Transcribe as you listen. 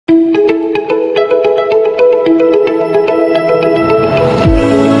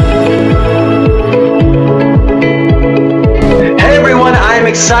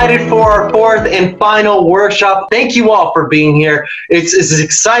excited for our fourth and final workshop. Thank you all for being here. It's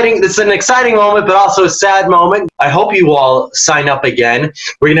exciting. It's an exciting moment, but also a sad moment. I hope you all sign up again.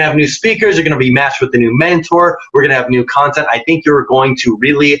 We're going to have new speakers. You're going to be matched with a new mentor. We're going to have new content. I think you're going to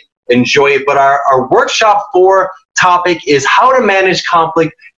really enjoy it. But our workshop 4 topic is how to manage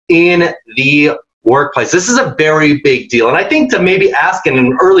conflict in the workplace. This is a very big deal. And I think to maybe ask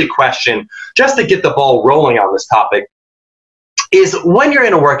an early question, just to get the ball rolling on this topic, is when you're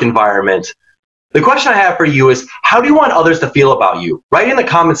in a work environment, the question I have for you is, how do you want others to feel about you? Write in the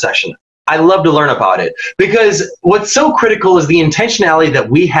comment section. I love to learn about it, because what's so critical is the intentionality that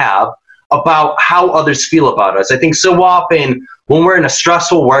we have about how others feel about us. I think so often when we're in a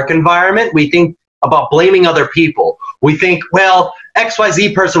stressful work environment, we think about blaming other people. We think, well,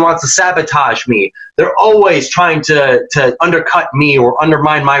 XYZ person wants to sabotage me. They're always trying to undercut me or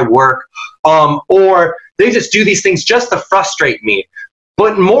undermine my work, or they just do these things just to frustrate me.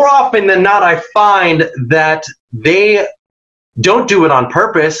 But more often than not, I find that they don't do it on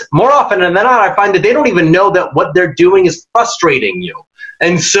purpose. More often than not, I find that they don't even know that what they're doing is frustrating you.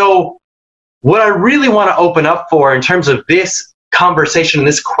 And so what I really want to open up for in terms of this conversation,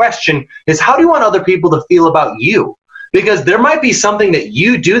 this question, is how do you want other people to feel about you? Because there might be something that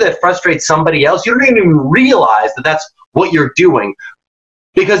you do that frustrates somebody else. You don't even realize that that's what you're doing,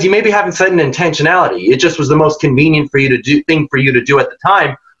 because you maybe haven't set an intentionality. It just was the most convenient for you to do thing for you to do at the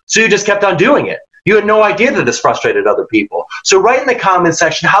time, so you just kept on doing it. You had no idea that this frustrated other people. So write in the comment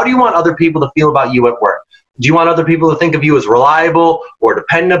section, how do you want other people to feel about you at work? Do you want other people to think of you as reliable or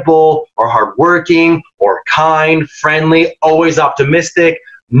dependable or hardworking or kind, friendly, always optimistic,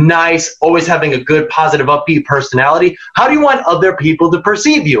 nice, always having a good, positive, upbeat personality? How do you want other people to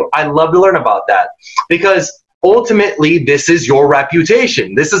perceive you? I'd love to learn about that, because ultimately, this is your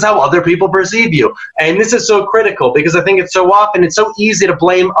reputation. This is how other people perceive you. And this is so critical, because I think it's so often, it's so easy to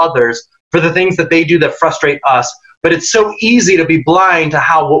blame others for the things that they do that frustrate us, but it's so easy to be blind to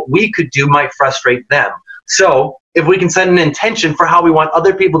how what we could do might frustrate them. So if we can set an intention for how we want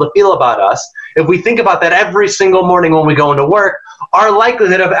other people to feel about us, if we think about that every single morning when we go into work, our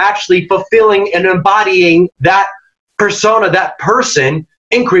likelihood of actually fulfilling and embodying that persona, that person,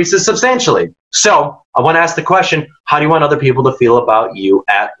 increases substantially. So I want to ask the question, how do you want other people to feel about you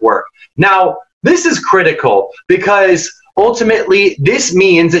at work? Now, this is critical, because ultimately this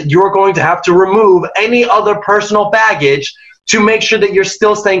means that you're going to have to remove any other personal baggage to make sure that you're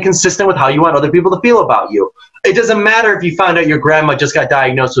still staying consistent with how you want other people to feel about you. It doesn't matter if you found out your grandma just got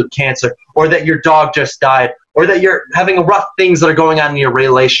diagnosed with cancer, or that your dog just died, or that you're having rough things that are going on in your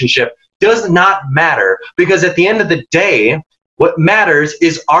relationship. Does not matter, because at the end of the day, what matters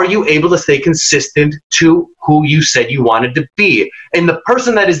is, are you able to stay consistent to who you said you wanted to be? And the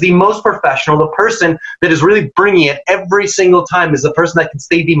person that is the most professional, the person that is really bringing it every single time, is the person that can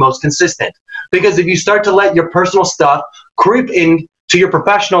stay the most consistent. Because if you start to let your personal stuff creep into your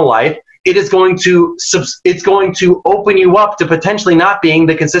professional life, it's going to open you up to potentially not being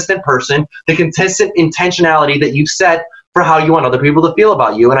the consistent person, the consistent intentionality that you've set for how you want other people to feel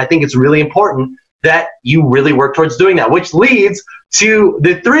about you. And I think it's really important that you really work towards doing that, which leads to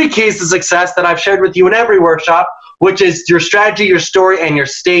the 3 keys to success that I've shared with you in every workshop, which is your strategy, your story, and your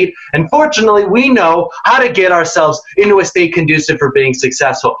state. And fortunately, we know how to get ourselves into a state conducive for being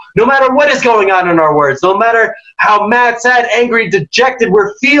successful. No matter what is going on in our words, no matter how mad, sad, angry, dejected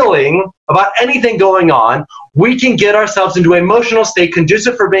we're feeling about anything going on, we can get ourselves into an emotional state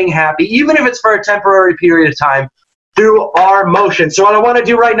conducive for being happy, even if it's for a temporary period of time, through our motion. So what I want to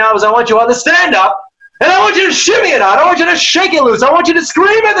do right now is I want you all to stand up, and I want you to shimmy it out. I want you to shake it loose. I want you to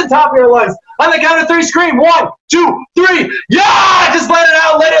scream at the top of your lungs. On the count of 3, scream. 1, 2, 3. Yeah! Just let it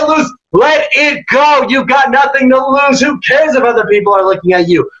out. Let it loose. Let it go. You've got nothing to lose. Who cares if other people are looking at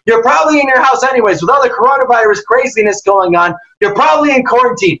you? You're probably in your house anyways. With all the coronavirus craziness going on, you're probably in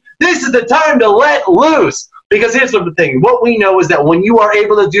quarantine. This is the time to let loose. Because here's the thing, what we know is that when you are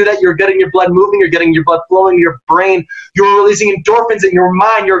able to do that, you're getting your blood moving, you're getting your blood flowing, your brain, you're releasing endorphins in your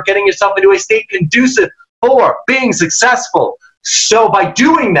mind, you're getting yourself into a state conducive for being successful. So by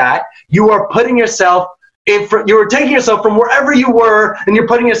doing that, you are putting yourself you're taking yourself from wherever you were, and you're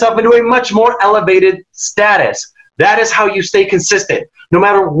putting yourself into a much more elevated status. That is how you stay consistent. No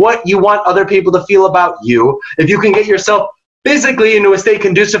matter what you want other people to feel about you, if you can get yourself physically into a state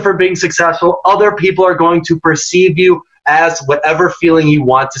conducive for being successful, other people are going to perceive you as whatever feeling you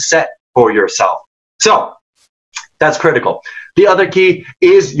want to set for yourself. So that's critical. The other key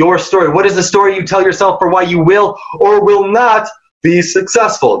is your story. What is the story you tell yourself for why you will or will not be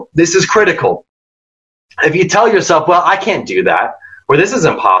successful? This is critical. If you tell yourself, well, I can't do that, or this is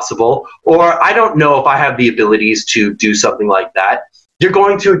impossible, or I don't know if I have the abilities to do something like that, you're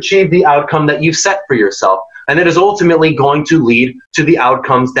going to achieve the outcome that you've set for yourself. And that is ultimately going to lead to the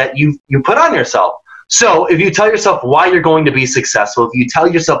outcomes that you put on yourself. So if you tell yourself why you're going to be successful, if you tell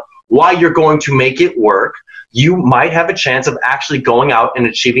yourself why you're going to make it work, you might have a chance of actually going out and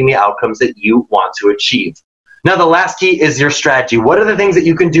achieving the outcomes that you want to achieve. Now, the last key is your strategy. What are the things that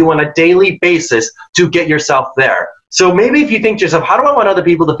you can do on a daily basis to get yourself there? So maybe if you think to yourself, how do I want other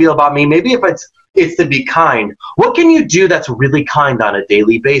people to feel about me? Maybe if it's to be kind. What can you do that's really kind on a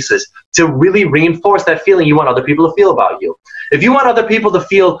daily basis to really reinforce that feeling you want other people to feel about you? If you want other people to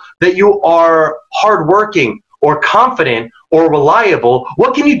feel that you are hardworking or confident or reliable,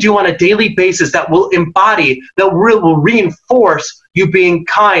 what can you do on a daily basis that will embody, that will reinforce you being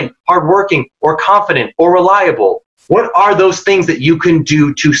kind, hardworking, or confident, or reliable? What are those things that you can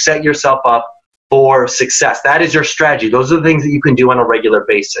do to set yourself up for success? That is your strategy. Those are the things that you can do on a regular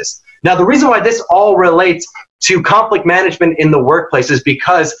basis. Now, the reason why this all relates to conflict management in the workplace is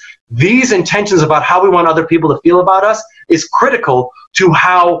because these intentions about how we want other people to feel about us is critical to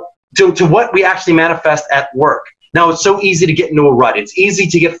what we actually manifest at work. Now, it's so easy to get into a rut. It's easy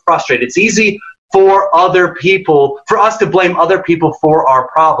to get frustrated. It's easy for other people, for us to blame other people for our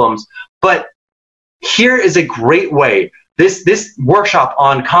problems. But here is a great way. This workshop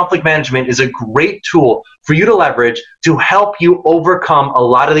on conflict management is a great tool for you to leverage to help you overcome a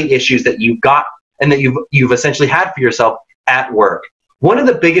lot of the issues that you've got and that you've essentially had for yourself at work. One of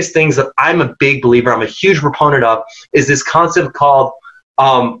the biggest things that I'm a big believer, I'm a huge proponent of, is this concept called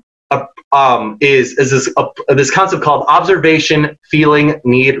this concept called observation, feeling,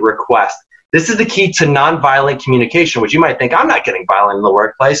 need, request. This is the key to nonviolent communication, which you might think, I'm not getting violent in the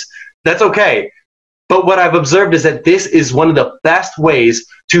workplace. That's okay. But what I've observed is that this is one of the best ways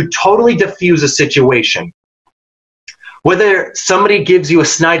to totally diffuse a situation. Whether somebody gives you a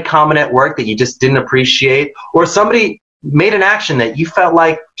snide comment at work that you just didn't appreciate, or somebody made an action that you felt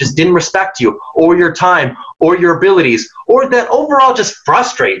like just didn't respect you, or your time, or your abilities, or that overall just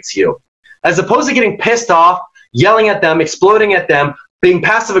frustrates you. As opposed to getting pissed off, yelling at them, exploding at them, being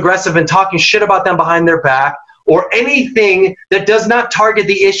passive aggressive and talking shit about them behind their back, or anything that does not target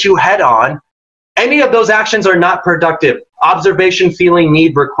the issue head on, any of those actions are not productive. Observation, feeling,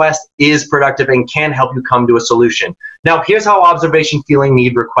 need, request is productive and can help you come to a solution. Now, here's how observation, feeling,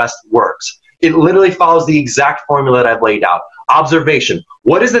 need, request works. It literally follows the exact formula that I've laid out. Observation.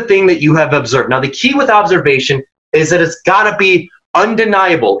 What is the thing that you have observed? Now, the key with observation is that it's got to be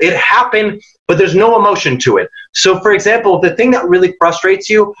undeniable. It happened, but there's no emotion to it. So, for example, the thing that really frustrates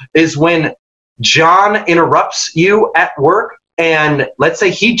you is when John interrupts you at work, and let's say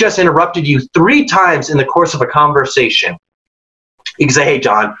he just interrupted you 3 times in the course of a conversation. You can say, hey,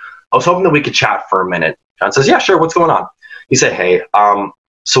 John, I was hoping that we could chat for a minute. John says, yeah, sure, what's going on? You say, hey,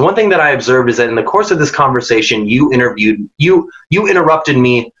 so one thing that I observed is that in the course of this conversation, you interrupted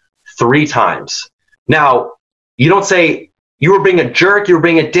me 3 times. Now, you don't say, you were being a jerk, you were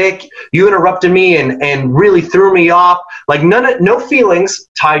being a dick, you interrupted me and really threw me off. Like no feelings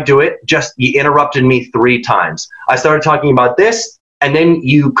tied to it, just you interrupted me 3 times. I started talking about this, and then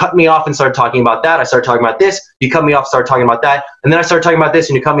you cut me off and started talking about that. I started talking about this, you cut me off, started talking about that, and then I started talking about this,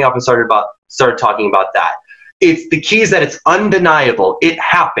 and you cut me off and started talking about that. It's the key is that it's undeniable. It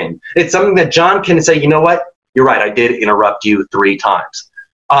happened. It's something that John can say, you know what? You're right, I did interrupt you 3 times.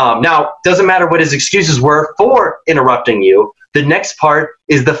 Now, doesn't matter what his excuses were for interrupting you. The next part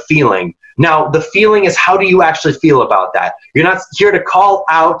is the feeling. Now, the feeling is, how do you actually feel about that? You're not here to call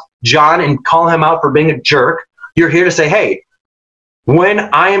out John and call him out for being a jerk. You're here to say, hey,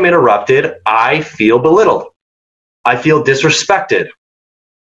 when I am interrupted, I feel belittled. I feel disrespected.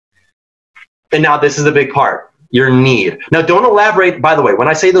 And now this is the big part, your need. Now, don't elaborate, by the way, when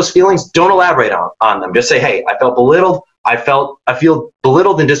I say those feelings, don't elaborate on them. Just say, hey, I felt belittled. I feel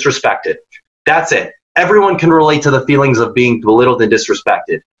belittled and disrespected. That's it. Everyone can relate to the feelings of being belittled and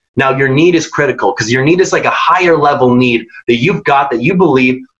disrespected. Now, your need is critical because your need is like a higher level need that you've got, that you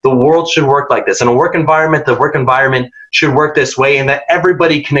believe the world should work like this. In a work environment, the work environment should work this way, and that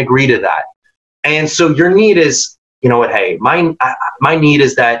everybody can agree to that. And so your need is, you know what, hey, my need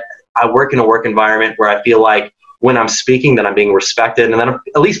is that I work in a work environment where I feel like when I'm speaking that I'm being respected and that I'm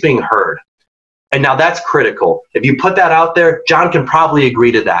at least being heard. And now that's critical. If you put that out there, John can probably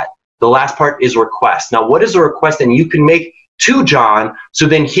agree to that. The last part is request. Now, what is a request that you can make to John so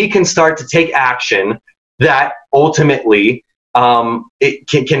then he can start to take action that ultimately it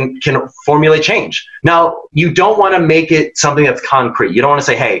can formulate change? Now, you don't want to make it something that's concrete. You don't want to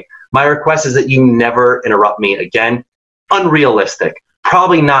say, hey, my request is that you never interrupt me again. Unrealistic.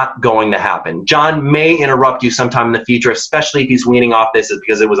 Probably not going to happen. John may interrupt you sometime in the future, especially if he's weaning off this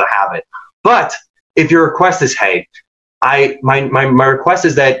because it was a habit. But if your request is, hey, my request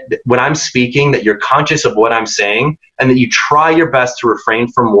is that when I'm speaking, that you're conscious of what I'm saying and that you try your best to refrain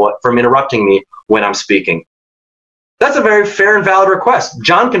from interrupting me when I'm speaking. That's a very fair and valid request.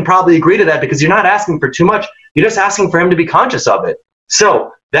 John can probably agree to that because you're not asking for too much. You're just asking for him to be conscious of it.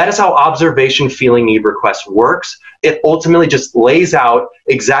 So that is how observation, feeling, need request works. It ultimately just lays out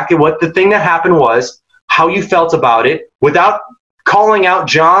exactly what the thing that happened was, how you felt about it, without calling out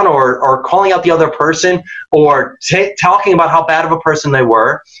John or calling out the other person or talking about how bad of a person they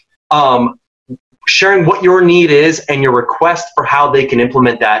were, sharing what your need is and your request for how they can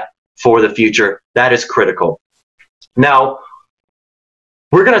implement that for the future. That is critical. Now,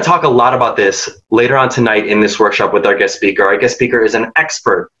 we're going to talk a lot about this later on tonight in this workshop with our guest speaker. Our guest speaker is an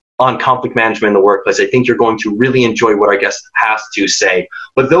expert on conflict management in the workplace. I think you're going to really enjoy what our guest has to say.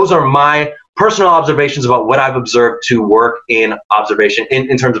 But those are my personal observations about what I've observed to work in observation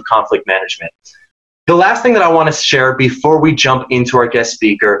in terms of conflict management. The last thing that I want to share before we jump into our guest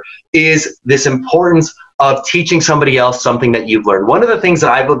speaker is this importance of teaching somebody else something that you've learned. One of the things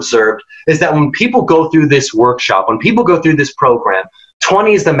that I've observed is that when people go through this workshop, when people go through this program,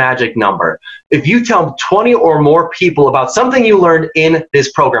 20 is the magic number. If you tell 20 or more people about something you learned in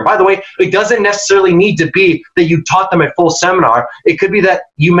this program, by the way, it doesn't necessarily need to be that you taught them a full seminar. It could be that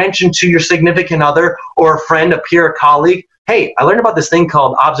you mentioned to your significant other or a friend, a peer, a colleague, hey, I learned about this thing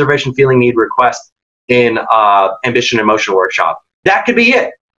called observation, feeling, need, request in Ambition and Motion workshop. That could be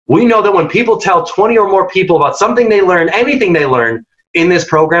it. We know that when people tell 20 or more people about something they learned, anything they learned in this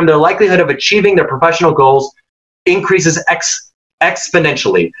program, their likelihood of achieving their professional goals increases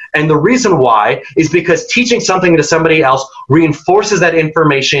exponentially. And the reason why is because teaching something to somebody else reinforces that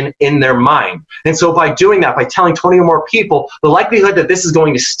information in their mind. And so by doing that, by telling 20 or more people, the likelihood that this is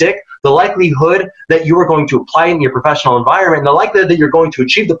going to stick, the likelihood that you are going to apply it in your professional environment, and the likelihood that you're going to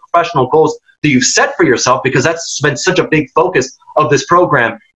achieve the professional goals that you've set for yourself, because that's been such a big focus of this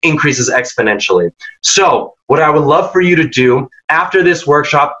program, increases exponentially. So what I would love for you to do after this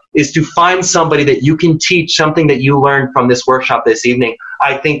workshop is to find somebody that you can teach something that you learned from this workshop this evening.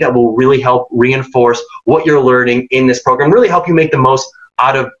 I think that will really help reinforce what you're learning in this program, really help you make the most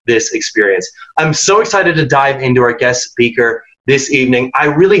out of this experience. I'm so excited to dive into our guest speaker this evening. I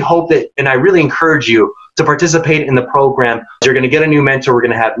really hope that, and I really encourage you to participate in the program. You're going to get a new mentor. We're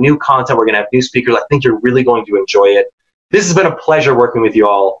going to have new content. We're going to have new speakers. I think you're really going to enjoy it. This has been a pleasure working with you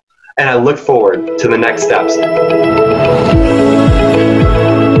all, and I look forward to the next steps.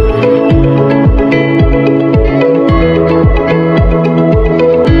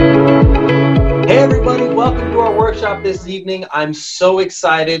 Hey everybody, welcome to our workshop this evening. I'm so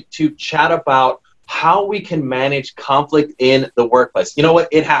excited to chat about how we can manage conflict in the workplace. You know what?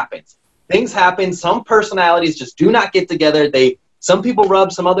 It happens. Things happen. Some personalities just do not get together. Some people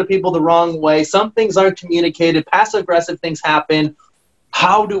rub some other people the wrong way. Some things aren't communicated. Passive-aggressive things happen.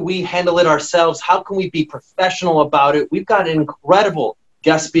 How do we handle it ourselves? How can we be professional about it? We've got an incredible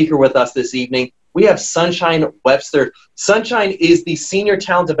guest speaker with us this evening. We have Sunshine Webster. Sunshine is the Senior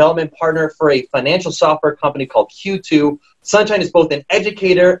Talent Development Partner for a financial software company called Q2. Sunshine is both an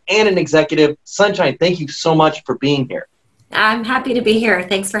educator and an executive. Sunshine, thank you so much for being here. I'm happy to be here.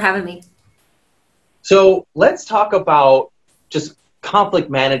 Thanks for having me. So let's talk about just conflict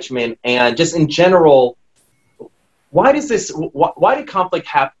management and just in general, why does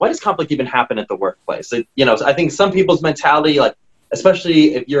conflict even happen at the workplace? I think some people's mentality, like,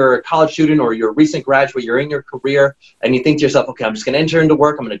 especially if you're a college student or you're a recent graduate, you're in your career and you think to yourself, okay, I'm just going to enter into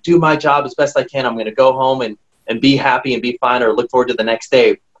work. I'm going to do my job as best I can. I'm going to go home and be happy and be fine or look forward to the next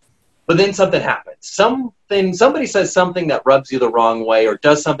day. But then something happens. Somebody says something that rubs you the wrong way or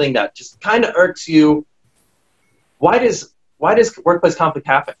does something that just kind of irks you. Why does workplace conflict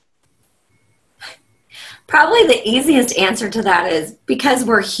happen? Probably the easiest answer to that is because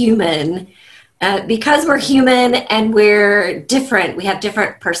we're human. Because we're human and we're different. We have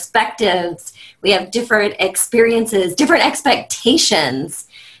different perspectives. We have different experiences, different expectations.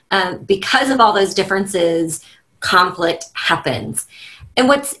 Because of all those differences, conflict happens. And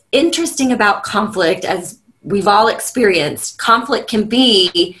what's interesting about conflict, as we've all experienced, conflict can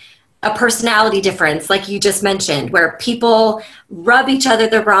be a personality difference, like you just mentioned, where people rub each other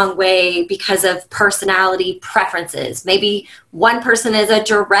the wrong way because of personality preferences. Maybe one person is a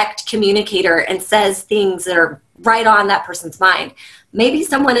direct communicator and says things that are right on that person's mind. Maybe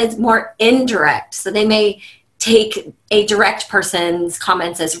someone is more indirect, so they may take a direct person's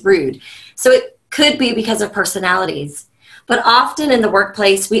comments as rude. So it could be because of personalities. But often in the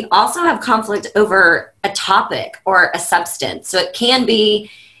workplace, we also have conflict over a topic or a substance. So it can be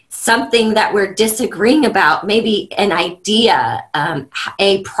something that we're disagreeing about, maybe an idea,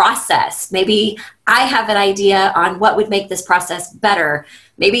 a process. Maybe I have an idea on what would make this process better.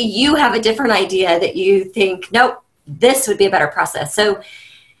 Maybe you have a different idea that you think, nope, this would be a better process. So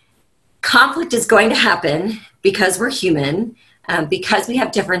conflict is going to happen because we're human, because we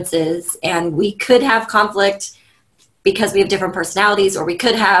have differences, and we could have conflict because we have different personalities, or we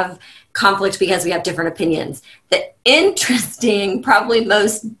could have conflict because we have different opinions. The interesting, probably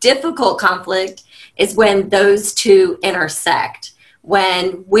most difficult conflict is when those two intersect,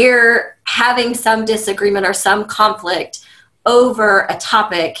 when we're having some disagreement or some conflict over a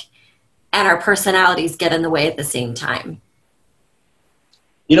topic and our personalities get in the way at the same time.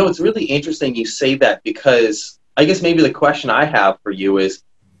 You know, it's really interesting you say that, because I guess maybe the question I have for you is,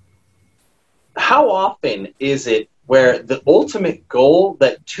 how often is it where the ultimate goal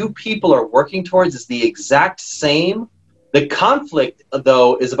that two people are working towards is the exact same? The conflict,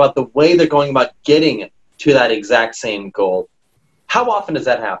 though, is about the way they're going about getting to that exact same goal. How often does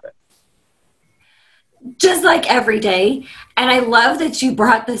that happen? Just like every day. And I love that you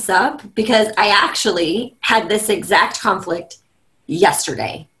brought this up, because I actually had this exact conflict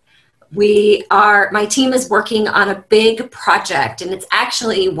yesterday. My team is working on a big project, and it's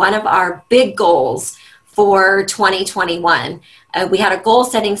actually one of our big goals for 2021. We had a goal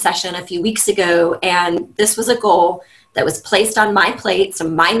setting session a few weeks ago, and this was a goal that was placed on my plate. So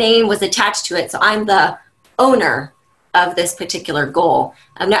my name was attached to it. So I'm the owner of this particular goal.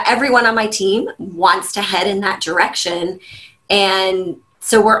 Now everyone on my team wants to head in that direction. And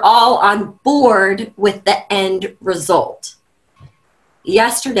so we're all on board with the end result.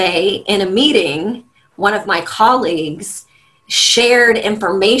 Yesterday in a meeting, one of my colleagues shared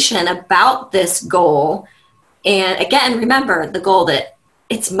information about this goal. And again, remember the goal that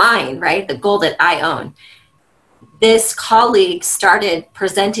it's mine, right? The goal that I own. This colleague started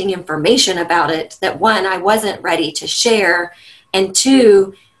presenting information about it that, one, I wasn't ready to share, and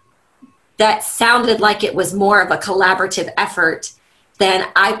two, that sounded like it was more of a collaborative effort than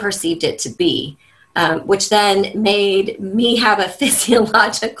I perceived it to be. Which then made me have a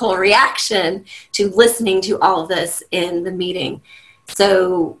physiological reaction to listening to all of this in the meeting.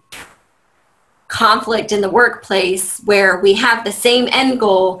 So conflict in the workplace where we have the same end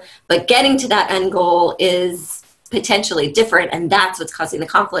goal, but getting to that end goal is potentially different, and that's what's causing the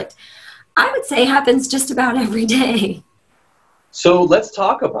conflict, I would say happens just about every day. So let's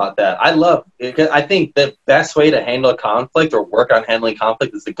talk about that. I think the best way to handle conflict or work on handling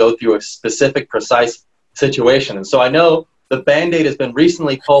conflict is to go through a specific, precise situation. And so I know the Band-Aid has been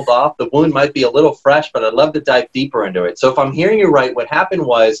recently pulled off. The wound might be a little fresh, but I'd love to dive deeper into it. So if I'm hearing you right, what happened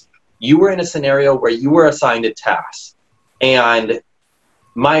was you were in a scenario where you were assigned a task. And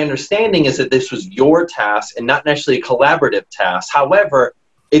my understanding is that this was your task and not necessarily a collaborative task. However,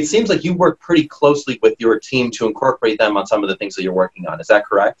 it seems like you work pretty closely with your team to incorporate them on some of the things that you're working on. Is that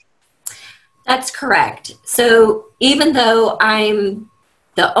correct? That's correct. So even though I'm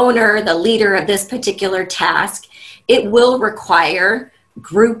the owner, the leader of this particular task, it will require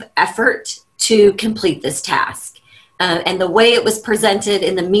group effort to complete this task. And the way it was presented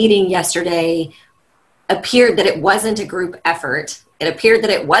in the meeting yesterday appeared that it wasn't a group effort. It appeared that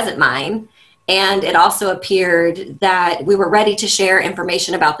it wasn't mine. And it also appeared that we were ready to share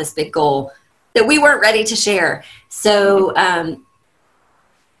information about this big goal that we weren't ready to share. So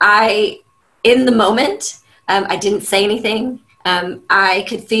in the moment, I didn't say anything. I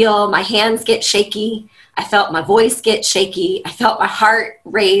could feel my hands get shaky. I felt my voice get shaky. I felt my heart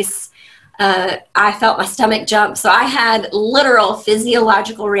race. I felt my stomach jump. So I had literal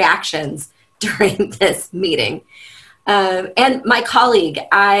physiological reactions during this meeting. And my colleague,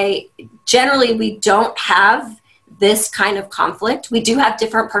 generally, we don't have this kind of conflict. We do have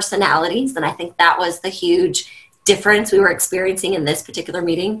different personalities, and I think that was the huge difference we were experiencing in this particular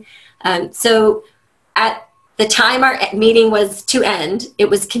meeting. So at the time our meeting was to end, it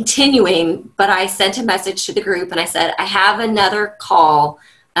was continuing, but I sent a message to the group and I said, I have another call.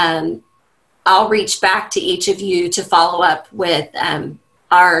 I'll reach back to each of you to follow up with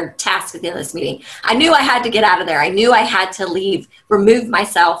our task at the end of this meeting. I knew I had to get out of there. I knew I had to leave, remove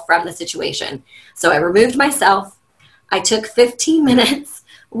myself from the situation. So I removed myself. I took 15 minutes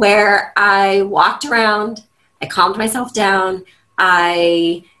where I walked around, I calmed myself down,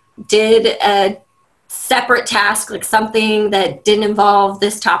 I did a separate task, like something that didn't involve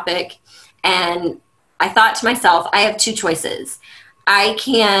this topic, and I thought to myself, I have two choices. I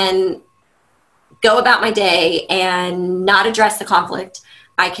can go about my day and not address the conflict.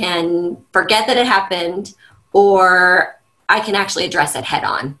 I can forget that it happened, or I can actually address it head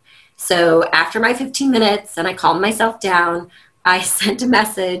on. So after my 15 minutes and I calmed myself down, I sent a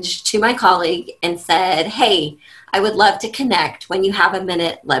message to my colleague and said, hey, I would love to connect. When you have a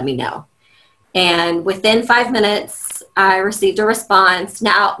minute, let me know. And within 5 minutes, I received a response.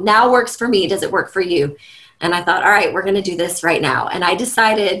 Now works for me. Does it work for you? And I thought, all right, we're going to do this right now. And I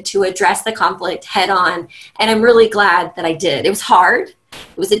decided to address the conflict head on. And I'm really glad that I did. It was hard.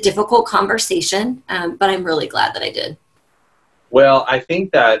 It was a difficult conversation, but I'm really glad that I did. Well, I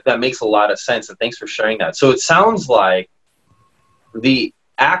think that makes a lot of sense. And thanks for sharing that. So it sounds like the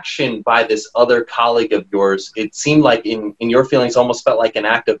action by this other colleague of yours, it seemed like in your feelings almost felt like an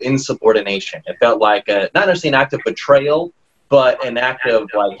act of insubordination. It felt like not necessarily an act of betrayal, but an act of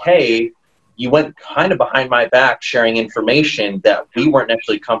like, hey, you went kind of behind my back sharing information that we weren't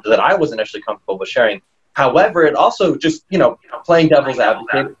necessarily comfortable, that I wasn't necessarily comfortable with sharing. However, it also just, you know, playing devil's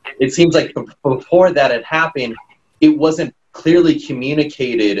advocate, it seems like before that had happened, it wasn't clearly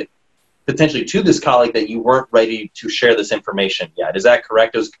communicated potentially to this colleague that you weren't ready to share this information yet. Is that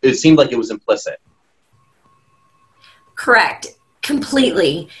correct? It seemed like it was implicit. Correct.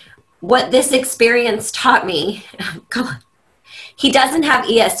 Completely. What this experience taught me, come on, he doesn't have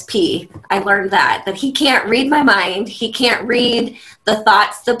ESP. I learned that he can't read my mind. He can't read the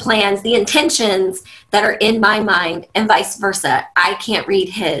thoughts, the plans, the intentions that are in my mind, and vice versa. I can't read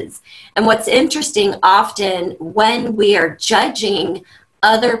his. And what's interesting, often when we are judging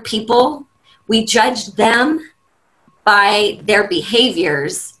other people, we judge them by their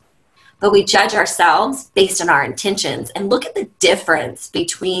behaviors, but we judge ourselves based on our intentions. And look at the difference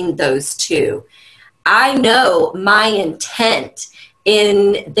between those two. I know my intent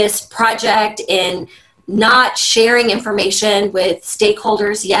in this project, in not sharing information with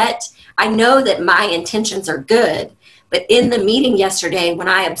stakeholders yet. I know that my intentions are good, but in the meeting yesterday, when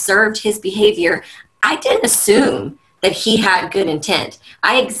I observed his behavior, I didn't assume that he had good intent.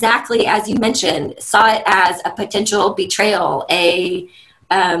 I exactly, as you mentioned, saw it as a potential betrayal, a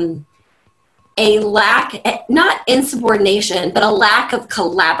lack, not insubordination, but a lack of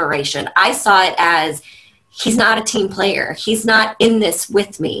collaboration. I saw it as he's not a team player. He's not in this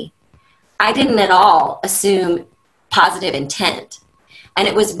with me. I didn't at all assume positive intent. And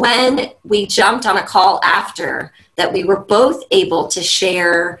it was when we jumped on a call after that we were both able to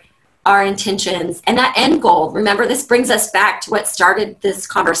share our intentions and that end goal. Remember, this brings us back to what started this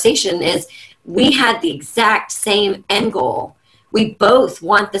conversation is we had the exact same end goal. We both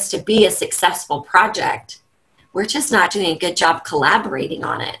want this to be a successful project. We're just not doing a good job collaborating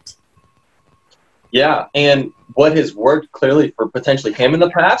on it. Yeah, and what has worked clearly for potentially him in the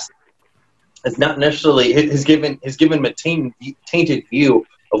past is not necessarily has given him a tainted view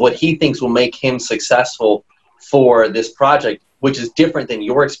of what he thinks will make him successful for this project, which is different than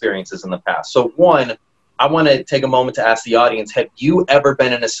your experiences in the past. So one, I want to take a moment to ask the audience, have you ever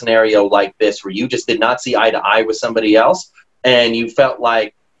been in a scenario like this where you just did not see eye to eye with somebody else and you felt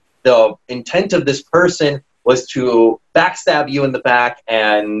like the intent of this person was to backstab you in the back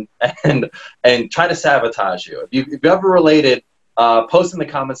and try to sabotage you? If you've ever related, post in the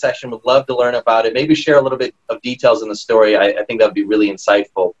comment section. Would love to learn about it. Maybe share a little bit of details in the story. I think that would be really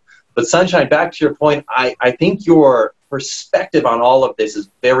insightful. But Sunshine, back to your point, I think your perspective on all of this is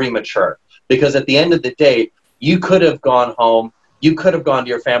very mature, because at the end of the day, you could have gone home, you could have gone to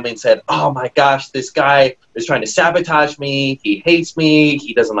your family and said, oh my gosh, this guy is trying to sabotage me, he hates me,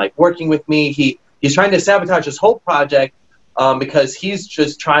 he doesn't like working with me, he's trying to sabotage this whole project because he's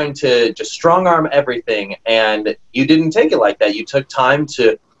just trying to just strong arm everything. And you didn't take it like that. You took time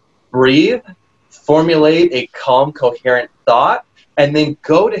to breathe, formulate a calm, coherent thought, and then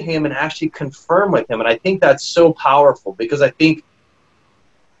go to him and actually confirm with him. And I think that's so powerful, because I think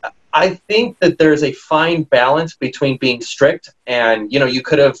that there's a fine balance between being strict and, you know, you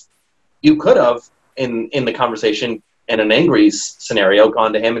could have in the conversation in an angry scenario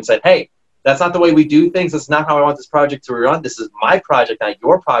gone to him and said, hey, that's not the way we do things. That's not how I want this project to run. This is my project, not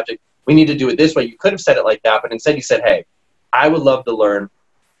your project. We need to do it this way. You could have said it like that, but instead you said, hey, I would love to learn.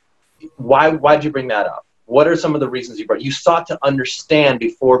 Why'd you bring that up? What are some of the reasons you brought? You sought to understand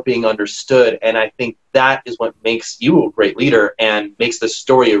before being understood, and I think that is what makes you a great leader and makes this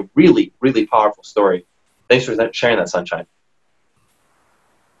story a really, really powerful story. Thanks for sharing that, Sunshine.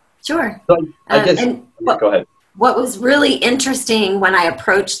 Sure. So I guess, go ahead. What was really interesting when I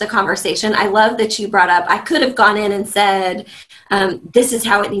approached the conversation, I love that you brought up, I could have gone in and said, this is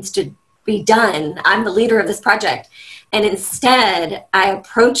how it needs to be done. I'm the leader of this project. And instead, I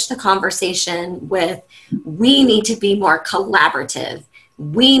approached the conversation with, we need to be more collaborative.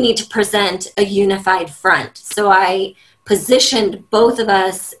 We need to present a unified front. So I positioned both of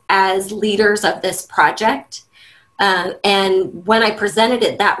us as leaders of this project. And when I presented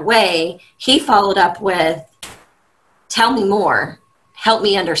it that way, he followed up with, tell me more, help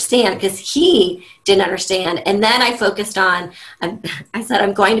me understand, because he didn't understand. And then I focused on, I said,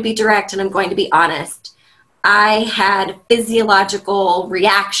 I'm going to be direct and I'm going to be honest. I had physiological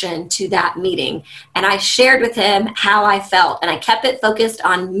reaction to that meeting, and I shared with him how I felt, and I kept it focused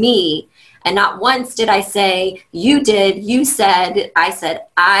on me. And not once did I say, you did, you said. I said,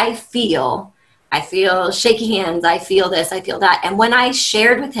 I feel shaky hands, I feel this, I feel that. And when I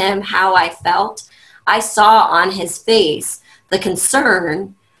shared with him how I felt, I saw on his face the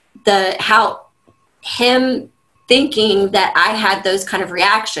concern, how him thinking that I had those kind of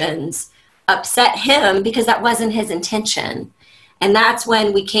reactions upset him, because that wasn't his intention. And that's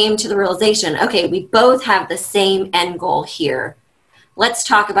when we came to the realization, okay, we both have the same end goal here. Let's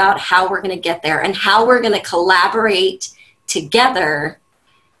talk about how we're going to get there and how we're going to collaborate together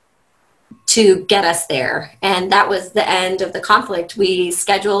to get us there. And that was the end of the conflict. We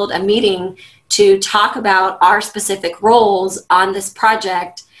scheduled a meeting to talk about our specific roles on this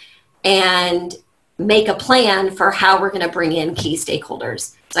project and make a plan for how we're going to bring in key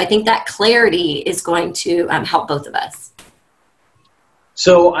stakeholders. So I think that clarity is going to help both of us.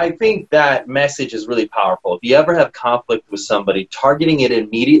 So I think that message is really powerful. If you ever have conflict with somebody, targeting it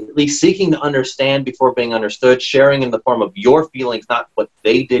immediately, seeking to understand before being understood, sharing in the form of your feelings, not what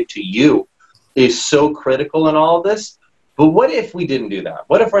they did to you, is so critical in all of this. But what if we didn't do that?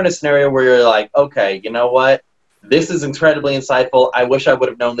 What if we're in a scenario where you're like, okay, you know what? This is incredibly insightful. I wish I would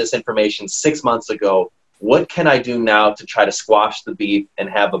have known this information 6 months ago. What can I do now to try to squash the beef and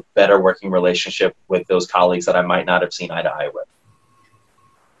have a better working relationship with those colleagues that I might not have seen eye to eye with?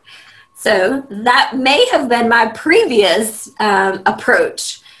 So that may have been my previous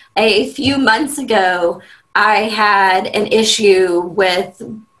approach. A few months ago, I had an issue with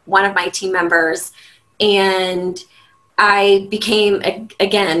one of my team members, and I became,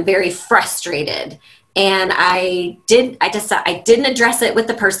 again, very frustrated. And I didn't address it with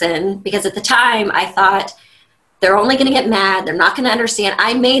the person, because at the time I thought they're only going to get mad. They're not going to understand.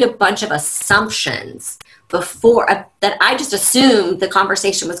 I made a bunch of assumptions before that. I just assumed the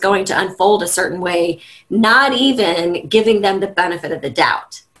conversation was going to unfold a certain way, not even giving them the benefit of the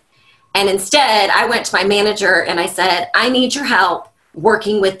doubt. And instead I went to my manager and I said, I need your help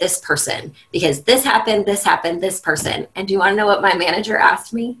working with this person, because this happened, this person. And do you want to know what my manager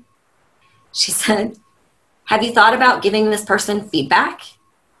asked me? She said, have you thought about giving this person feedback?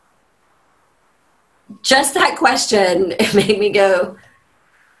 Just that question, it made me go,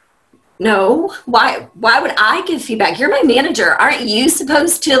 no, why would I give feedback? You're my manager. Aren't you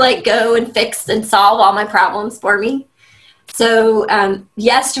supposed to like go and fix and solve all my problems for me? So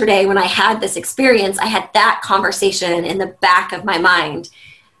yesterday when I had this experience, I had that conversation in the back of my mind,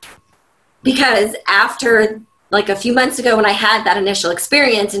 because after like a few months ago when I had that initial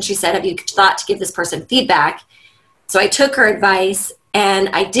experience and she said, have you thought to give this person feedback? So I took her advice and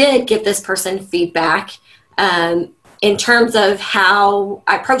I did give this person feedback in terms of how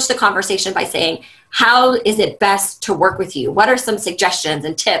I approached the conversation by saying, how is it best to work with you? What are some suggestions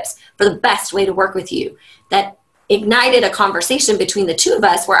and tips for the best way to work with you? That ignited a conversation between the two of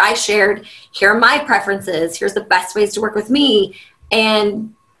us where I shared, here are my preferences, here's the best ways to work with me.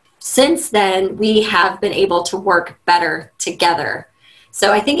 And since then, we have been able to work better together.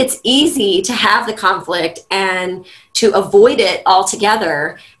 So I think it's easy to have the conflict and to avoid it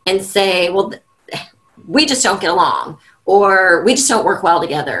altogether and say, well, we just don't get along, or we just don't work well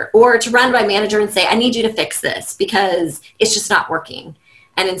together, or to run to my manager and say, I need you to fix this because it's just not working.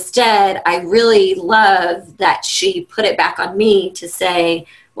 And instead, I really love that she put it back on me to say,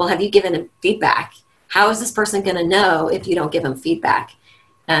 well, have you given him feedback? How is this person going to know if you don't give him feedback?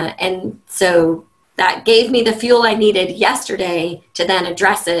 And so that gave me the fuel I needed yesterday to then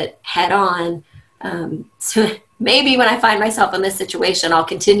address it head on. So maybe when I find myself in this situation, I'll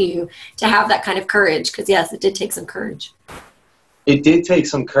continue to have that kind of courage, because yes, it did take some courage. It did take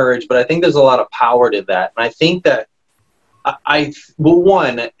some courage, but I think there's a lot of power to that. And I think that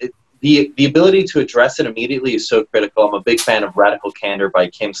the ability to address it immediately is so critical. I'm a big fan of Radical Candor by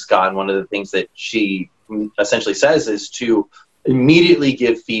Kim Scott, and one of the things that she essentially says is to immediately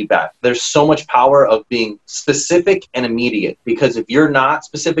give feedback. There's so much power of being specific and immediate, because if you're not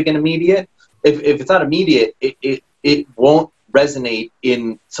specific and immediate, if it's not immediate, it won't resonate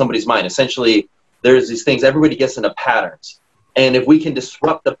in somebody's mind. Essentially, there's these things, everybody gets into patterns. And if we can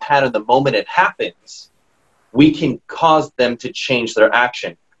disrupt the pattern the moment it happens, we can cause them to change their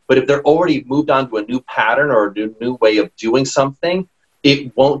action. But if they're already moved on to a new pattern or a new way of doing something,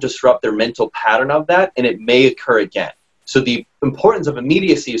 it won't disrupt their mental pattern of that, and it may occur again. So the importance of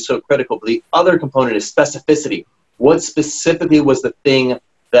immediacy is so critical, but the other component is specificity. What specifically was the thing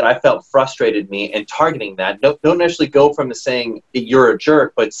that I felt frustrated me and targeting that. Don't necessarily go from the saying you're a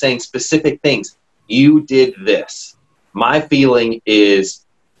jerk, but saying specific things. You did this. My feeling is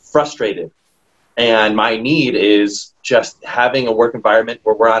frustrated, and my need is just having a work environment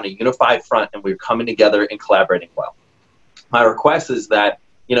where we're on a unified front and we're coming together and collaborating well. My request is that,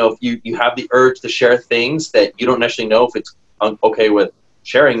 you know, if you have the urge to share things that you don't necessarily know if it's okay with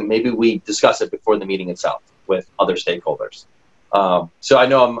sharing, maybe we discuss it before the meeting itself with other stakeholders. So I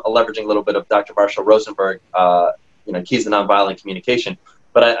know I'm leveraging a little bit of Dr. Marshall Rosenberg, you know, keys to nonviolent communication,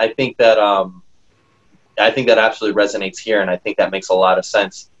 but I think that absolutely resonates here, and I think that makes a lot of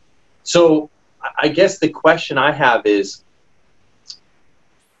sense. So I guess the question I have is,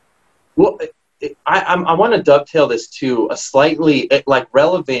 well, I want to dovetail this to a slightly like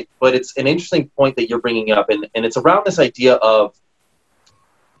relevant, but it's an interesting point that you're bringing up, and it's around this idea of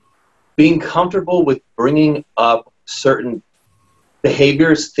being comfortable with bringing up certain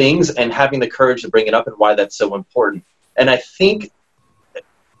behaviors, things, and having the courage to bring it up and why that's so important. And I think,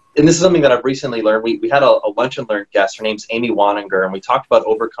 and this is something that I've recently learned, we had a lunch and learn guest, her name's Amy Waninger, and we talked about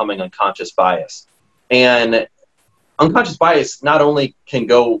overcoming unconscious bias. And unconscious bias not only can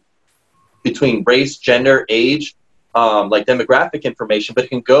go between race, gender, age, like demographic information, but it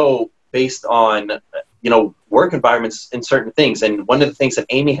can go based on, you know, work environments and certain things. And one of the things that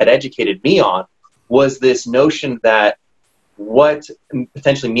Amy had educated me on was this notion that what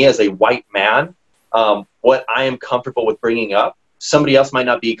potentially me as a white man, what I am comfortable with bringing up, somebody else might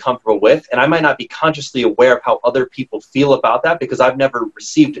not be comfortable with, and I might not be consciously aware of how other people feel about that because I've never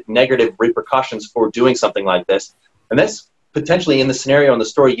received negative repercussions for doing something like this. And that's potentially in the scenario in the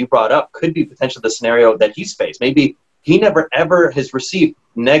story you brought up could be potentially the scenario that he's faced. Maybe he never ever has received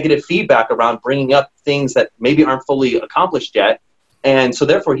negative feedback around bringing up things that maybe aren't fully accomplished yet. And so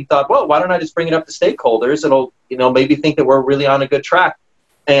therefore he thought, well, why don't I just bring it up to stakeholders? It'll, you know, maybe think that we're really on a good track.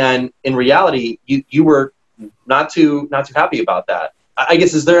 And in reality, you were not too happy about that. I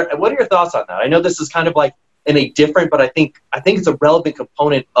guess, what are your thoughts on that? I know this is kind of like in a different, but I think it's a relevant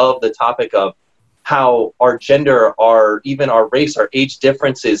component of the topic of how our gender, even our race, our age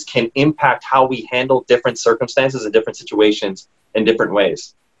differences can impact how we handle different circumstances and different situations in different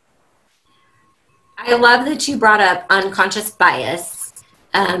ways. I love that you brought up unconscious bias,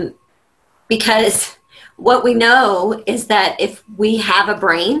 because what we know is that if we have a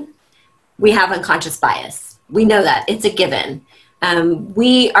brain, we have unconscious bias. We know that. It's a given.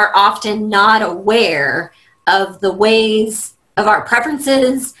 We are often not aware of the ways of our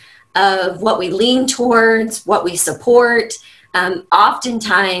preferences, of what we lean towards, what we support.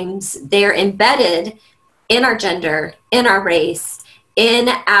 Oftentimes, they're embedded in our gender, in our race, in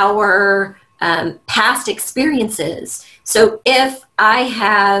our past experiences. So if I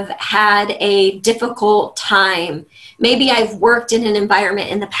have had a difficult time, maybe I've worked in an environment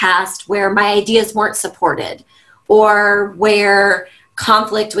in the past where my ideas weren't supported or where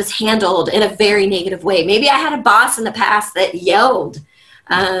conflict was handled in a very negative way. Maybe I had a boss in the past that yelled.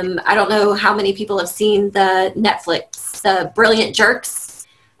 I don't know how many people have seen the Netflix, Brilliant Jerks.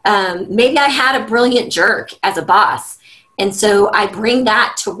 Maybe I had a brilliant jerk as a boss. And so I bring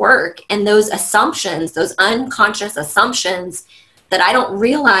that to work, and those assumptions, those unconscious assumptions that I don't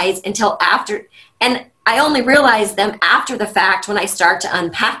realize until after, and I only realize them after the fact when I start to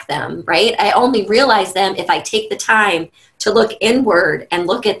unpack them, right? I only realize them if I take the time to look inward and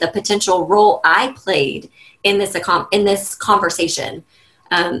look at the potential role I played in this conversation.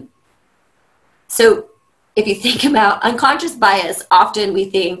 So if you think about unconscious bias, often we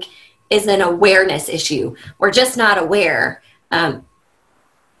think is an awareness issue. We're just not aware.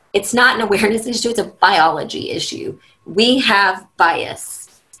 It's not an awareness issue, it's a biology issue. We have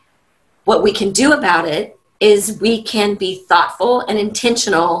bias. What we can do about it is we can be thoughtful and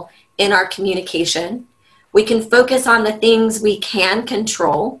intentional in our communication. We can focus on the things we can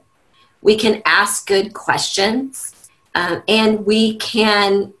control. We can ask good questions. And we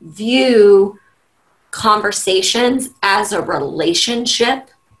can view conversations as a relationship,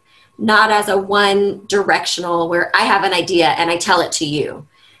 not as a one-directional where I have an idea and I tell it to you.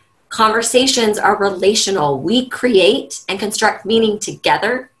 Conversations are relational. We create and construct meaning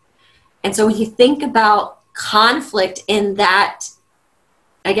together. And so when you think about conflict in that,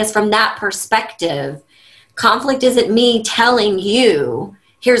 I guess from that perspective, conflict isn't me telling you,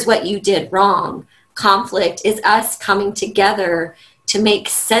 here's what you did wrong. Conflict is us coming together to make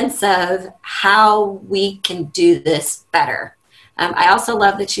sense of how we can do this better. I also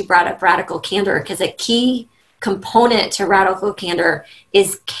love that you brought up radical candor, because a key component to radical candor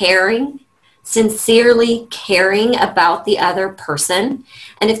is caring, sincerely caring about the other person.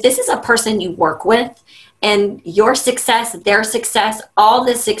 And if this is a person you work with And your success, their success, all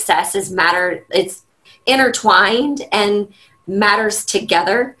the successes matter. It's intertwined and matters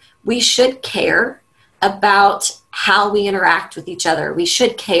together. We should care about how we interact with each other. We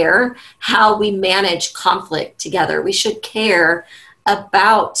should care how we manage conflict together. We should care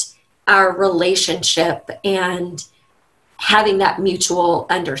about our relationship and having that mutual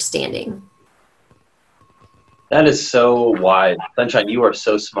understanding. That is so wide. Sunshine, you are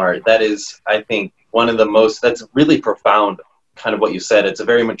so smart. That is, I think, one of the most, that's really profound, kind of what you said. It's a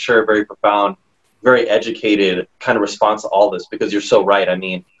very mature, very profound, very educated kind of response to all this, because you're so right. I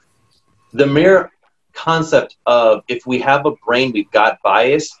mean, the mere concept of if we have a brain, we've got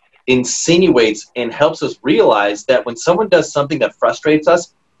bias, insinuates and helps us realize that when someone does something that frustrates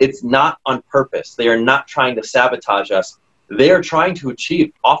us, it's not on purpose. They are not trying to sabotage us. They are trying to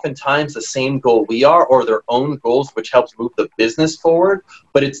achieve oftentimes the same goal we are, or their own goals, which helps move the business forward,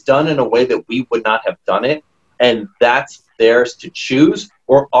 but it's done in a way that we would not have done it. And that's theirs to choose,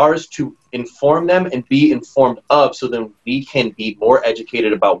 or ours to inform them and be informed of, so then we can be more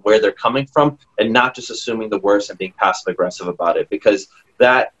educated about where they're coming from and not just assuming the worst and being passive aggressive about it. Because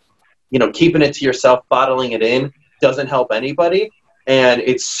that, you know, keeping it to yourself, bottling it in, doesn't help anybody. And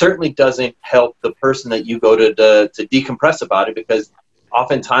it certainly doesn't help the person that you go to decompress about it, because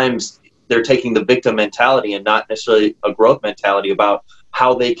oftentimes they're taking the victim mentality and not necessarily a growth mentality about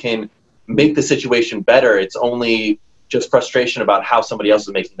how they can make the situation better. It's only just frustration about how somebody else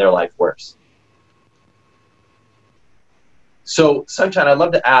is making their life worse. So, Sunshine, I'd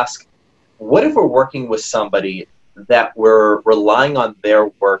love to ask, what if we're working with somebody that we're relying on their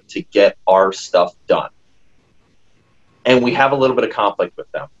work to get our stuff done, and we have a little bit of conflict with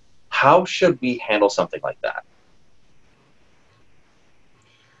them? How should we handle something like that?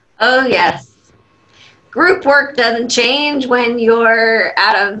 Oh, yes. Group work doesn't change when you're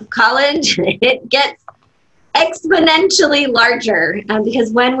out of college. It gets exponentially larger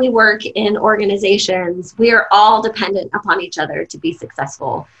because when we work in organizations, we are all dependent upon each other to be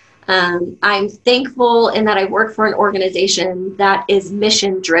successful. I'm thankful in that I work for an organization that is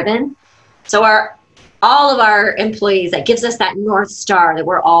mission driven. So all of our employees, that gives us that North Star that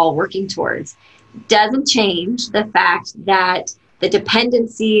we're all working towards. Doesn't change the fact that the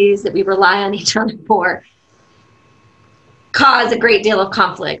dependencies that we rely on each other for cause a great deal of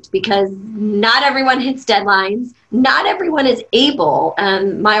conflict, because not everyone hits deadlines. Not everyone is able.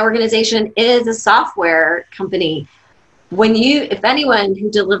 My organization is a software company. If anyone who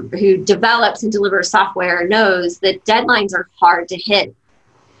develops and delivers software knows that deadlines are hard to hit,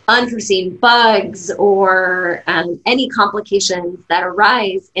 unforeseen bugs or any complications that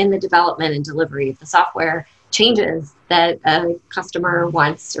arise in the development and delivery of the software, changes that a customer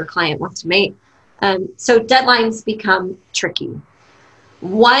wants or client wants to make. So deadlines become tricky.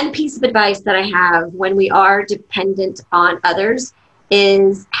 One piece of advice that I have when we are dependent on others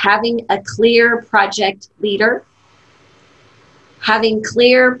is having a clear project leader, having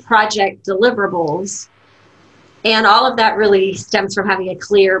clear project deliverables, and all of that really stems from having a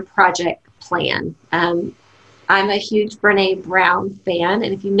clear project plan. I'm a huge Brené Brown fan,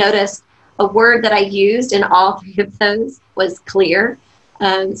 and if you notice, a word that I used in all three of those was clear.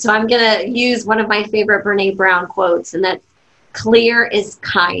 So I'm going to use one of my favorite Brené Brown quotes, and that's, clear is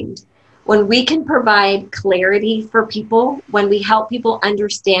kind. When we can provide clarity for people, when we help people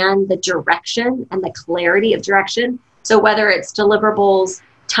understand the direction and the clarity of direction, so whether it's deliverables,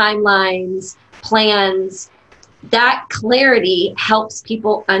 timelines, plans, that clarity helps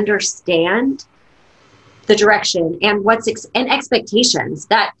people understand the direction and and expectations.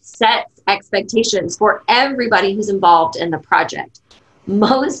 That sets expectations for everybody who's involved in the project.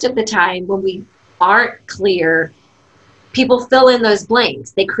 Most of the time when we aren't clear, people fill in those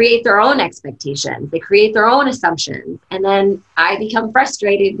blanks. They create their own expectations. They create their own assumptions. And then I become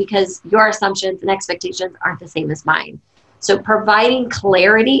frustrated because your assumptions and expectations aren't the same as mine. So providing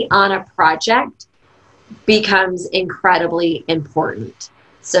clarity on a project becomes incredibly important.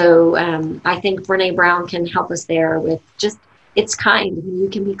 So I think Brené Brown can help us there with just, it's kind. When you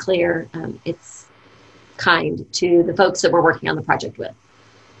can be clear, it's kind to the folks that we're working on the project with.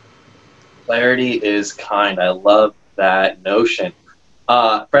 Clarity is kind. I love that notion.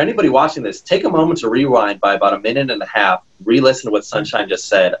 For anybody watching this, take a moment to rewind by about 1.5 minutes, re-listen to what Sunshine just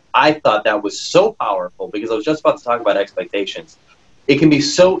said. I thought that was so powerful because I was just about to talk about expectations. It can be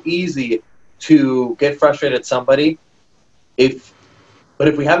so easy to get frustrated at somebody but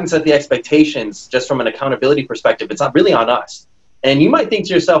if we haven't set the expectations just from an accountability perspective, it's not really on us. And you might think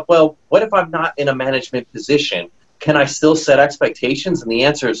to yourself, well, what if I'm not in a management position? can I still set expectations? And the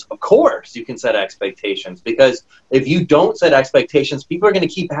answer is, of course, you can set expectations, because if you don't set expectations, people are going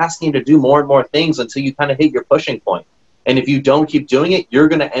to keep asking you to do more and more things until you kind of hit your pushing point. And if you don't keep doing it, you're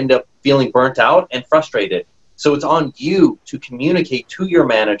going to end up feeling burnt out and frustrated. So it's on you to communicate to your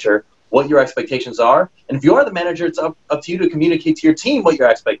manager what your expectations are. And if you are the manager, it's up to you to communicate to your team what your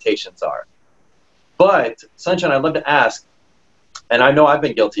expectations are. But, Sunshine, I'd love to ask, and I know I've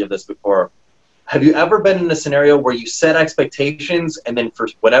been guilty of this before, have you ever been in a scenario where you set expectations and then for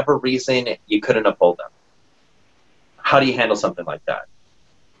whatever reason you couldn't uphold them? How do you handle something like that?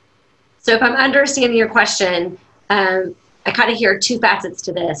 So if I'm understanding your question, I kind of hear two facets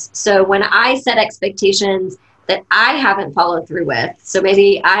to this. So when I set expectations that I haven't followed through with, so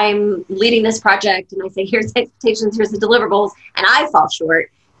maybe I'm leading this project and I say, here's the expectations, here's the deliverables, and I fall short,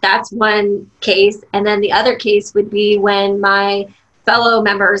 that's one case. And then the other case would be when my fellow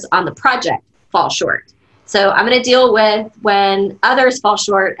members on the project fall short. So I'm going to deal with when others fall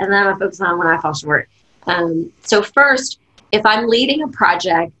short, and then I'm going to focus on when I fall short. So first, if I'm leading a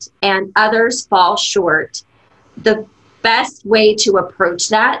project and others fall short, the best way to approach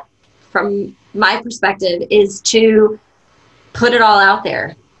that from my perspective is to put it all out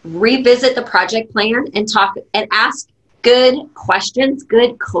there, revisit the project plan and talk and ask good questions,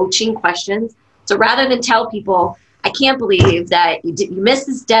 good coaching questions. So rather than tell people, I can't believe that you missed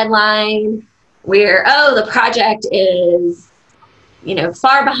this deadline, where, oh, the project is,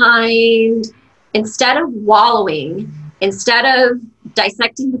 far behind. Instead of wallowing, instead of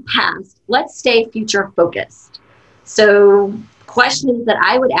dissecting the past, let's stay future focused. So questions that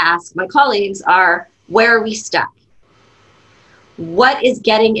I would ask my colleagues are, where are we stuck? What is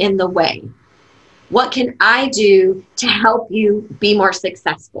getting in the way? What can I do to help you be more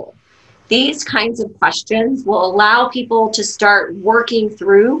successful? These kinds of questions will allow people to start working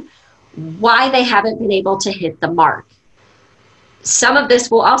through why they haven't been able to hit the mark. Some of this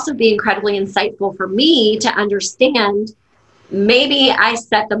will also be incredibly insightful for me to understand, maybe I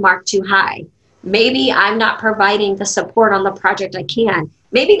set the mark too high. Maybe I'm not providing the support on the project I can.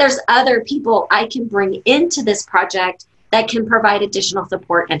 Maybe there's other people I can bring into this project that can provide additional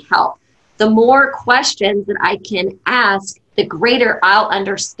support and help. The more questions that I can ask, the greater I'll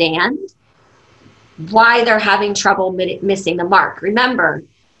understand why they're having trouble missing the mark. Remember,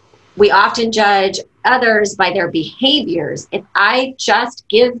 we often judge others by their behaviors. If I just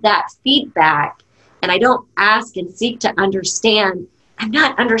give that feedback and I don't ask and seek to understand, I'm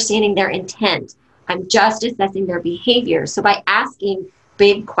not understanding their intent. I'm just assessing their behavior. So by asking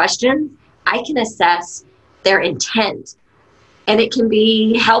big questions, I can assess their intent. And it can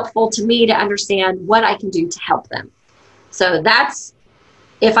be helpful to me to understand what I can do to help them. So that's,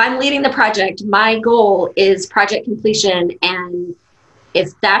 if I'm leading the project, my goal is project completion. And if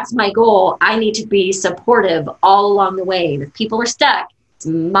that's my goal, I need to be supportive all along the way. And if people are stuck, it's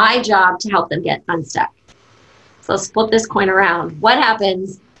my job to help them get unstuck. So let's flip this coin around. What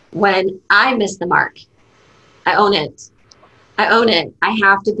happens when I miss the mark? I own it. I own it. I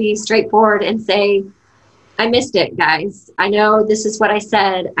have to be straightforward and say, I missed it, guys. I know this is what I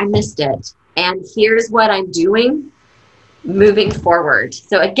said. I missed it. And here's what I'm doing moving forward.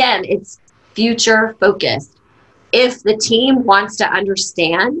 So again, it's future focused. If the team wants to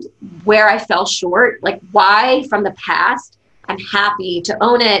understand where I fell short, like why from the past, I'm happy to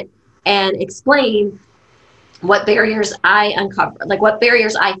own it and explain what barriers I uncovered, like what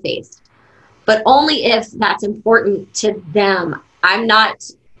barriers I faced. But only if that's important to them. I'm not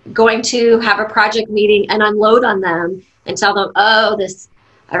going to have a project meeting and unload on them and tell them, oh,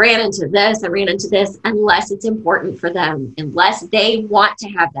 I ran into this, unless it's important for them, unless they want to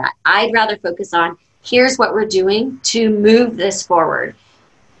have that. I'd rather focus on, here's what we're doing to move this forward.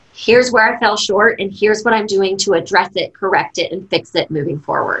 Here's where I fell short, and here's what I'm doing to address it, correct it, and fix it moving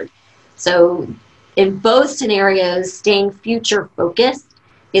forward. So in both scenarios, staying future focused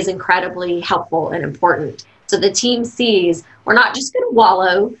is incredibly helpful and important. So the team sees we're not just going to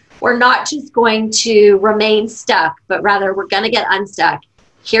wallow, we're not just going to remain stuck, but rather we're going to get unstuck.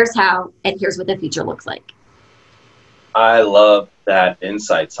 Here's how, and here's what the future looks like. I love that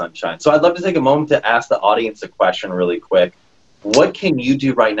insight, Sunshine. So I'd love to take a moment to ask the audience a question really quick. What can you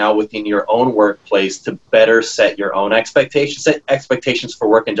do right now within your own workplace to better set your own expectations, set expectations for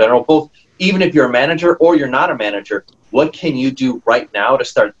work in general, both even if you're a manager or you're not a manager? What can you do right now to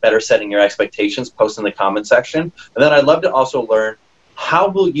start better setting your expectations? Post in the comment section. And then I'd love to also learn, how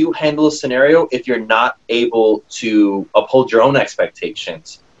will you handle a scenario if you're not able to uphold your own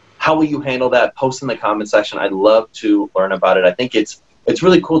expectations? How will you handle that? Post in the comment section. I'd love to learn about it. I think it's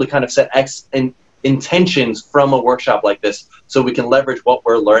really cool to kind of set intentions from a workshop like this so we can leverage what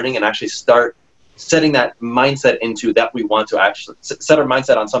we're learning and actually start setting that mindset into that we want to actually set our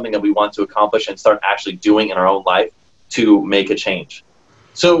mindset on something that we want to accomplish and start actually doing in our own life to make a change.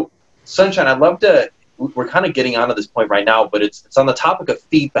 So Sunshine, I'd love to, we're kind of getting onto this point right now, but it's on the topic of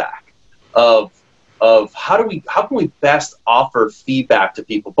feedback, of how can we best offer feedback to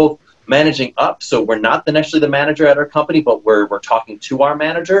people, both managing up, so we're not necessarily the manager at our company, but we're talking to our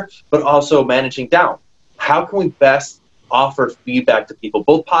manager, but also managing down. How can we best offer feedback to people,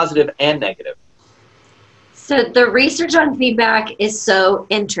 both positive and negative? So the research on feedback is so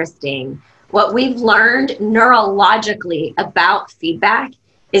interesting. What we've learned neurologically about feedback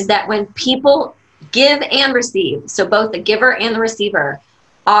is that when people give and receive, so both the giver and the receiver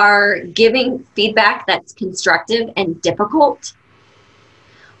are giving feedback that's constructive and difficult,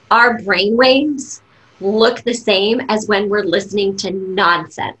 our brain waves look the same as when we're listening to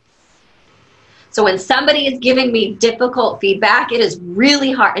nonsense. So when somebody is giving me difficult feedback, it is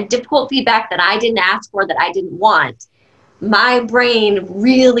really hard, and difficult feedback that I didn't ask for, that I didn't want, my brain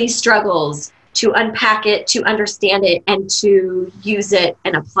really struggles to unpack it, to understand it, and to use it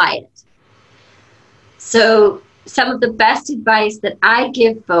and apply it. So some of the best advice that I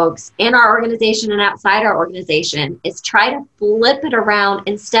give folks in our organization and outside our organization is try to flip it around.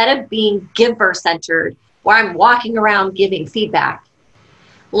 Instead of being giver-centered, where I'm walking around giving feedback,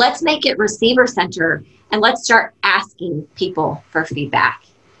 let's make it receiver-centered, and let's start asking people for feedback.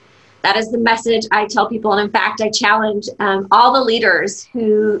 That is the message I tell people. And in fact, I challenge all the leaders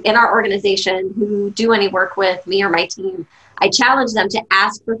who in our organization who do any work with me or my team, I challenge them to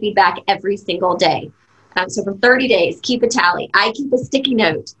ask for feedback every single day. So for 30 days, keep a tally. I keep a sticky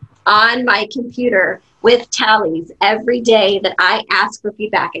note on my computer with tallies every day that I ask for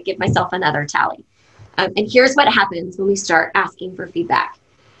feedback. I give myself another tally. And here's what happens when we start asking for feedback.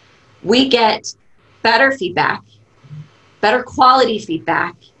 We get better feedback, better quality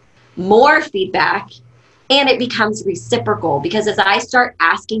feedback, more feedback, and it becomes reciprocal, because as I start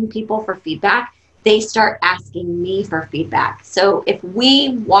asking people for feedback, they start asking me for feedback. So if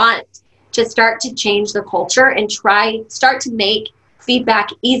we want to start to change the culture and start to make feedback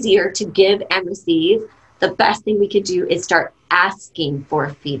easier to give and receive, the best thing we could do is start asking for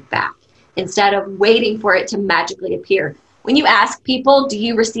feedback instead of waiting for it to magically appear. When you ask people, do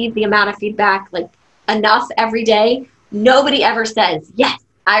you receive the amount of feedback like enough every day? Nobody ever says, yes,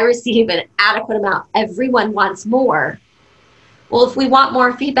 I receive an adequate amount. Everyone wants more. Well, if we want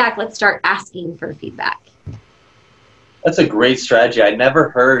more feedback, let's start asking for feedback. That's a great strategy. I never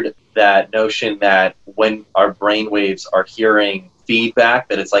heard that notion that when our brain waves are hearing feedback,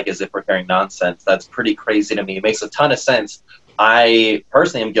 that it's like as if we're hearing nonsense. That's pretty crazy to me. It makes a ton of sense. I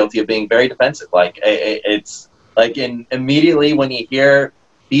personally am guilty of being very defensive. Like it's like immediately when you hear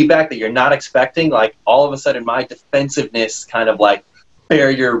feedback that you're not expecting, like all of a sudden my defensiveness kind of like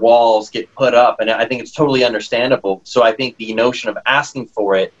barrier walls get put up, and I think it's totally understandable. So I think the notion of asking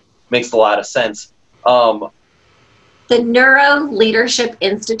for it makes a lot of sense. The Neuro Leadership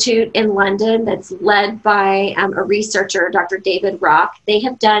Institute in London, that's led by a researcher, Dr. David Rock, they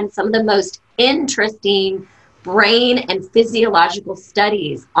have done some of the most interesting brain and physiological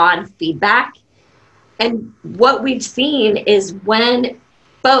studies on feedback. And what we've seen is when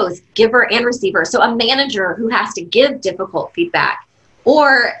both giver and receiver, so a manager who has to give difficult feedback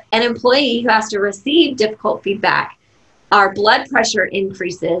or an employee who has to receive difficult feedback, our blood pressure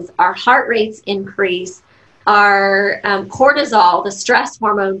increases, our heart rates increase, our cortisol, the stress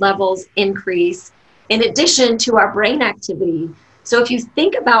hormone levels increase, in addition to our brain activity. So if you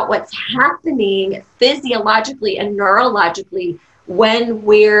think about what's happening physiologically and neurologically when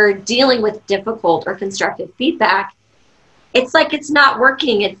we're dealing with difficult or constructive feedback, it's like it's not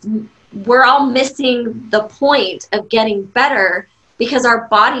working. We're all missing the point of getting better because our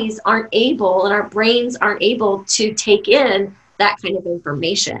bodies aren't able and our brains aren't able to take in that kind of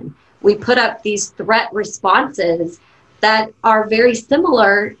information. We put up these threat responses that are very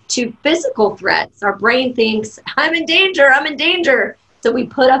similar to physical threats. Our brain thinks, I'm in danger, I'm in danger. So we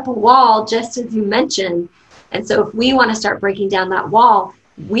put up a wall, just as you mentioned. And so if we want to start breaking down that wall,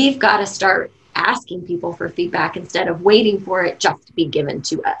 we've got to start asking people for feedback instead of waiting for it just to be given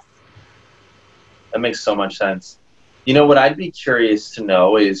to us. That makes so much sense. You know, what I'd be curious to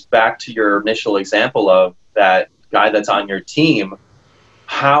know is back to your initial example of that guy that's on your team.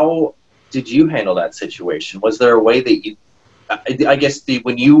 How did you handle that situation? Was there a way that you, I guess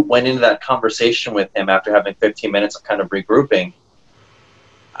when you went into that conversation with him after having 15 minutes of kind of regrouping,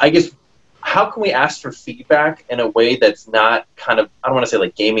 I guess, how can we ask for feedback in a way that's not kind of, I don't want to say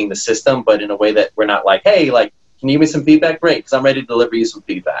like gaming the system, but in a way that we're not like, hey, like, can you give me some feedback? Great, because I'm ready to deliver you some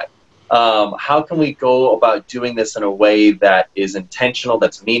feedback. How can we go about doing this in a way that is intentional,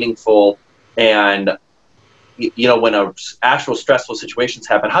 that's meaningful, And you know, when actual stressful situations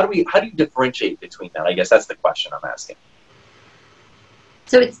happen, how do you differentiate between that? I guess that's the question I'm asking.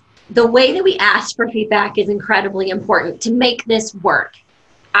 So it's the way that we ask for feedback is incredibly important to make this work.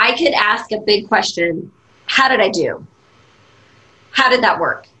 I could ask a big question: how did I do? How did that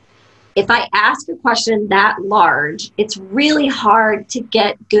work? If I ask a question that large, it's really hard to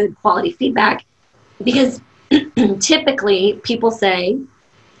get good quality feedback, because typically people say,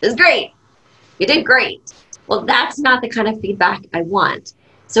 "This is great. You did great." Well, that's not the kind of feedback I want.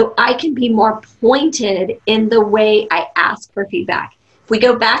 So I can be more pointed in the way I ask for feedback. If we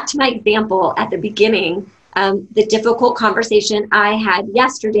go back to my example at the beginning, the difficult conversation I had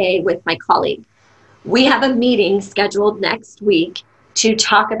yesterday with my colleague. We have a meeting scheduled next week to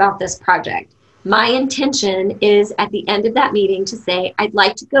talk about this project. My intention is at the end of that meeting to say, I'd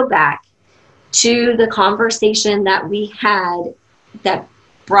like to go back to the conversation that we had that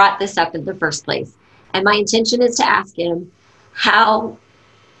brought this up in the first place. And my intention is to ask him, how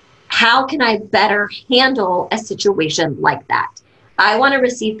can I better handle a situation like that? I want to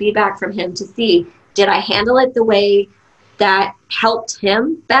receive feedback from him to see, did I handle it the way that helped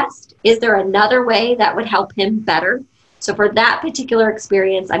him best? Is there another way that would help him better? So for that particular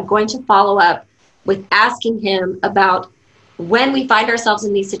experience, I'm going to follow up with asking him about, when we find ourselves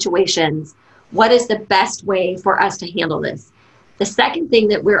in these situations, what is the best way for us to handle this? The second thing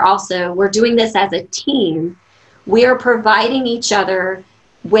that we're doing this as a team. We are providing each other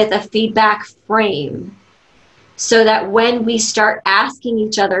with a feedback frame so that when we start asking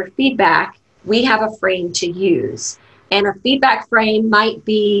each other feedback, we have a frame to use. And a feedback frame might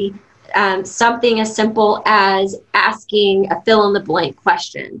be something as simple as asking a fill-in-the-blank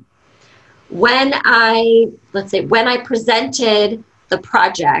question. When I presented the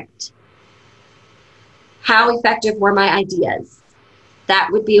project, how effective were my ideas? That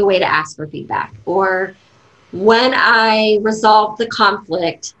would be a way to ask for feedback. Or when I resolved the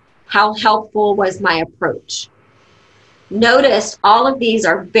conflict, how helpful was my approach? Notice all of these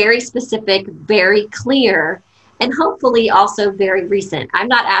are very specific, very clear, and hopefully also very recent. I'm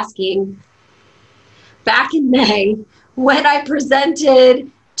not asking, back in May, when I presented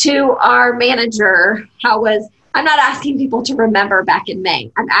to our manager, I'm not asking people to remember back in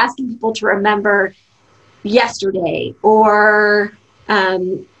May. I'm asking people to remember yesterday, or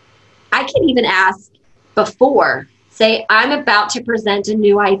I can even ask before. Say, I'm about to present a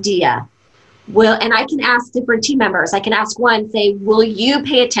new idea. And I can ask different team members. I can ask one, say, will you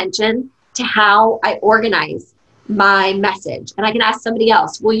pay attention to how I organize my message? And I can ask somebody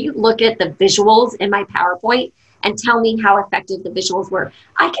else, will you look at the visuals in my PowerPoint and tell me how effective the visuals were?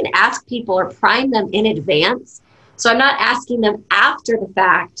 I can ask people or prime them in advance. So I'm not asking them after the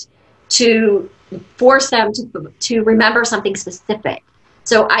fact to force them to remember something specific.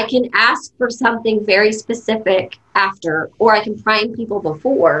 So I can ask for something very specific after, or I can prime people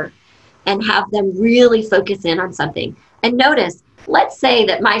before and have them really focus in on something. And notice, let's say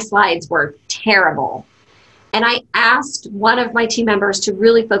that my slides were terrible, and I asked one of my team members to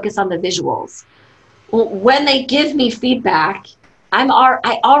really focus on the visuals. Well, when they give me feedback, I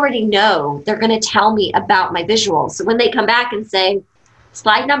already know they're going to tell me about my visuals. So when they come back and say,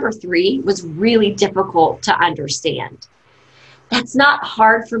 slide number 3 was really difficult to understand, that's not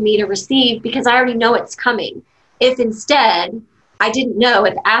hard for me to receive because I already know it's coming. If instead, I didn't know,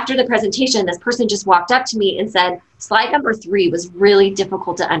 if after the presentation, this person just walked up to me and said, slide number 3 was really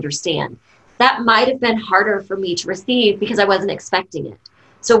difficult to understand, that might have been harder for me to receive because I wasn't expecting it.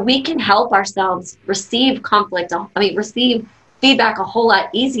 So we can help ourselves receive feedback a whole lot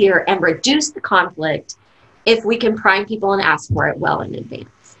easier and reduce the conflict if we can prime people and ask for it well in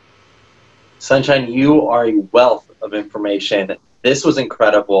advance. Sunshine, you are a wealth of information. This was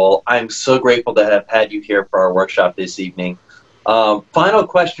incredible. I'm so grateful to have had you here for our workshop this evening. Final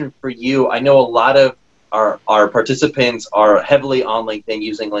question for you. I know a lot of our participants are heavily on LinkedIn,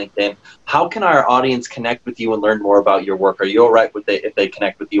 using LinkedIn. How can our audience connect with you and learn more about your work? Are you all right with it if they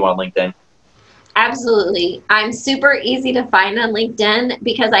connect with you on LinkedIn? Absolutely. I'm super easy to find on LinkedIn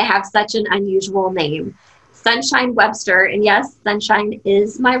because I have such an unusual name. Sunshine Webster, and yes, Sunshine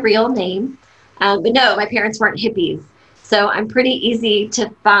is my real name. But no, my parents weren't hippies. So I'm pretty easy to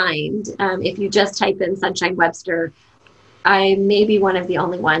find. If you just type in Sunshine Webster, I may be one of the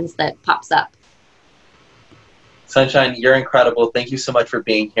only ones that pops up. Sunshine, you're incredible. Thank you so much for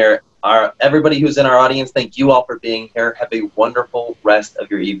being here. Everybody who's in our audience, thank you all for being here. Have a wonderful rest of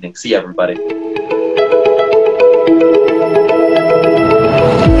your evening. See you, everybody.